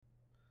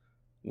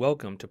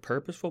Welcome to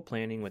Purposeful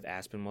Planning with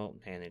Aspen Wealth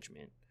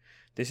Management.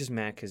 This is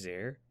Matt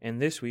Kazare,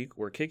 and this week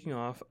we're kicking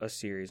off a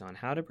series on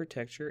how to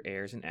protect your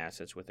heirs and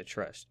assets with a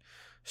trust,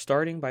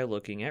 starting by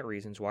looking at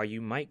reasons why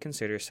you might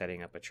consider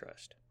setting up a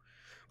trust.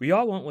 We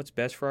all want what's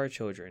best for our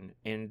children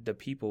and the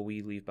people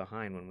we leave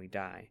behind when we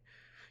die.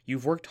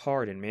 You've worked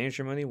hard and managed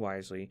your money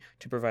wisely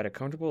to provide a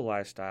comfortable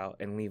lifestyle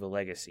and leave a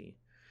legacy.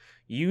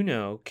 You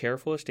know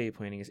careful estate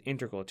planning is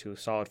integral to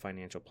solid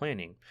financial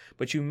planning,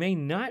 but you may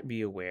not be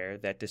aware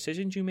that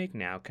decisions you make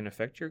now can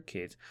affect your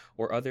kids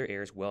or other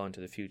heirs well into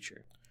the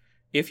future.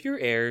 If your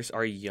heirs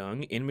are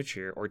young,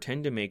 immature, or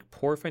tend to make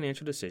poor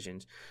financial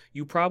decisions,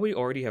 you probably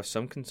already have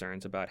some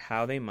concerns about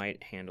how they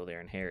might handle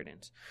their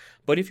inheritance.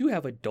 But if you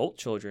have adult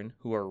children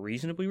who are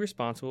reasonably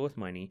responsible with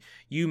money,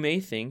 you may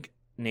think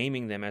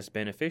naming them as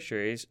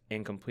beneficiaries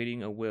and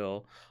completing a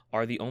will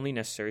are the only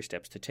necessary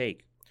steps to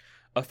take.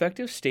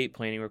 Effective estate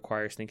planning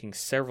requires thinking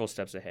several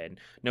steps ahead,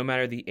 no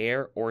matter the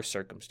heir or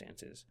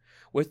circumstances.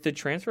 With the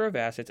transfer of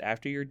assets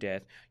after your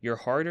death, your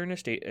hard-earned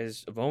estate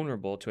is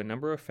vulnerable to a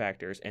number of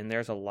factors, and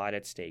there's a lot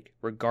at stake,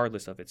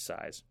 regardless of its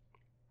size.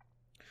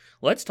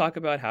 Let's talk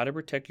about how to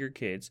protect your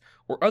kids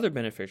or other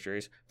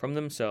beneficiaries from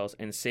themselves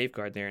and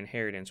safeguard their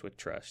inheritance with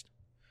trust.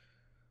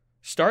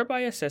 Start by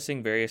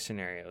assessing various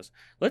scenarios.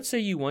 Let's say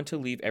you want to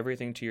leave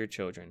everything to your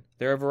children.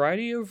 There are a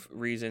variety of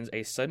reasons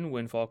a sudden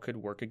windfall could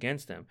work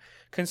against them.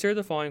 Consider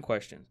the following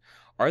questions.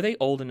 Are they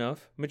old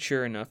enough,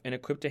 mature enough, and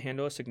equipped to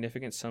handle a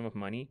significant sum of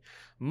money?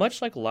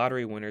 Much like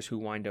lottery winners who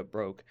wind up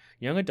broke,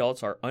 young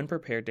adults are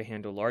unprepared to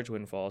handle large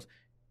windfalls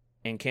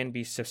and can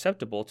be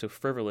susceptible to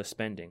frivolous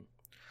spending.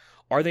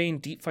 Are they in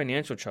deep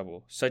financial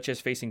trouble, such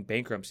as facing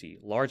bankruptcy,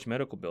 large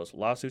medical bills,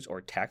 lawsuits,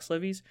 or tax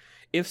levies?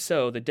 If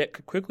so, the debt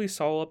could quickly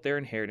swallow up their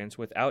inheritance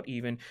without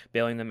even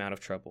bailing them out of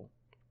trouble.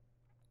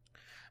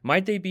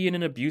 Might they be in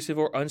an abusive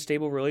or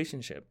unstable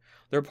relationship?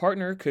 Their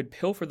partner could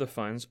pilfer the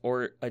funds,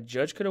 or a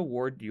judge could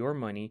award your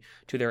money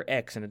to their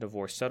ex in a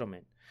divorce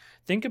settlement.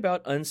 Think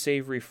about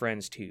unsavory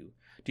friends, too.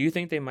 Do you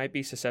think they might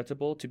be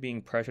susceptible to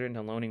being pressured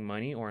into loaning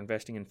money or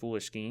investing in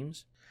foolish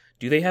schemes?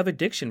 Do they have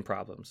addiction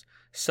problems?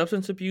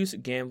 Substance abuse,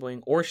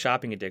 gambling, or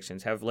shopping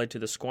addictions have led to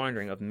the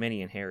squandering of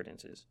many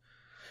inheritances.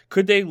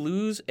 Could they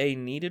lose a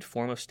needed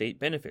form of state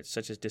benefits,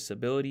 such as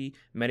disability,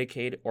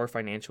 Medicaid, or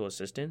financial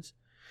assistance?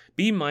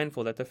 Be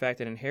mindful that the fact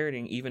that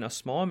inheriting even a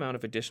small amount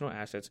of additional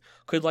assets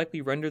could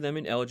likely render them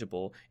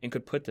ineligible and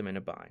could put them in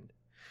a bind.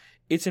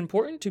 It's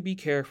important to be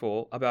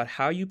careful about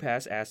how you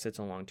pass assets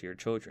along to your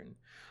children.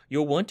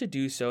 You'll want to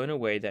do so in a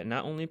way that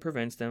not only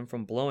prevents them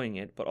from blowing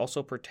it, but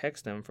also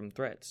protects them from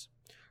threats.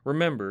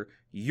 Remember,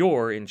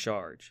 you're in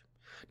charge.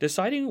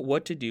 Deciding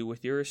what to do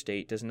with your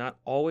estate does not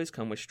always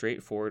come with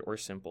straightforward or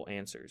simple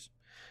answers.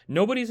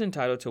 Nobody's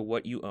entitled to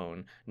what you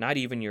own, not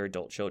even your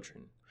adult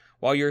children.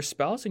 While your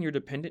spouse and your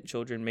dependent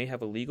children may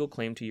have a legal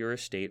claim to your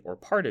estate or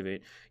part of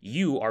it,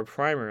 you are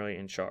primarily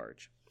in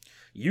charge.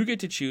 You get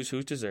to choose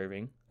who's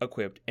deserving,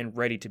 equipped, and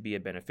ready to be a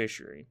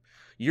beneficiary.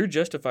 You're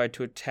justified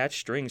to attach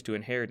strings to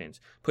inheritance,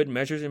 put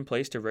measures in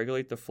place to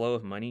regulate the flow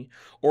of money,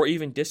 or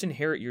even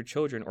disinherit your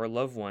children or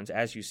loved ones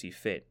as you see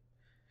fit.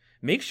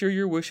 Make sure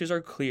your wishes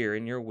are clear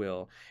in your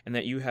will and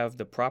that you have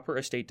the proper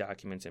estate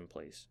documents in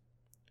place.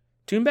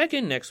 Tune back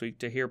in next week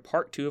to hear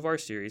part 2 of our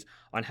series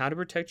on how to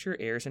protect your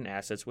heirs and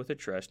assets with a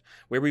trust,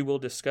 where we will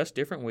discuss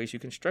different ways you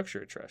can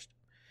structure a trust.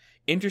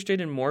 Interested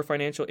in more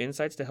financial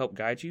insights to help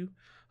guide you?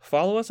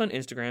 Follow us on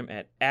Instagram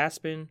at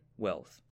Aspen Wealth.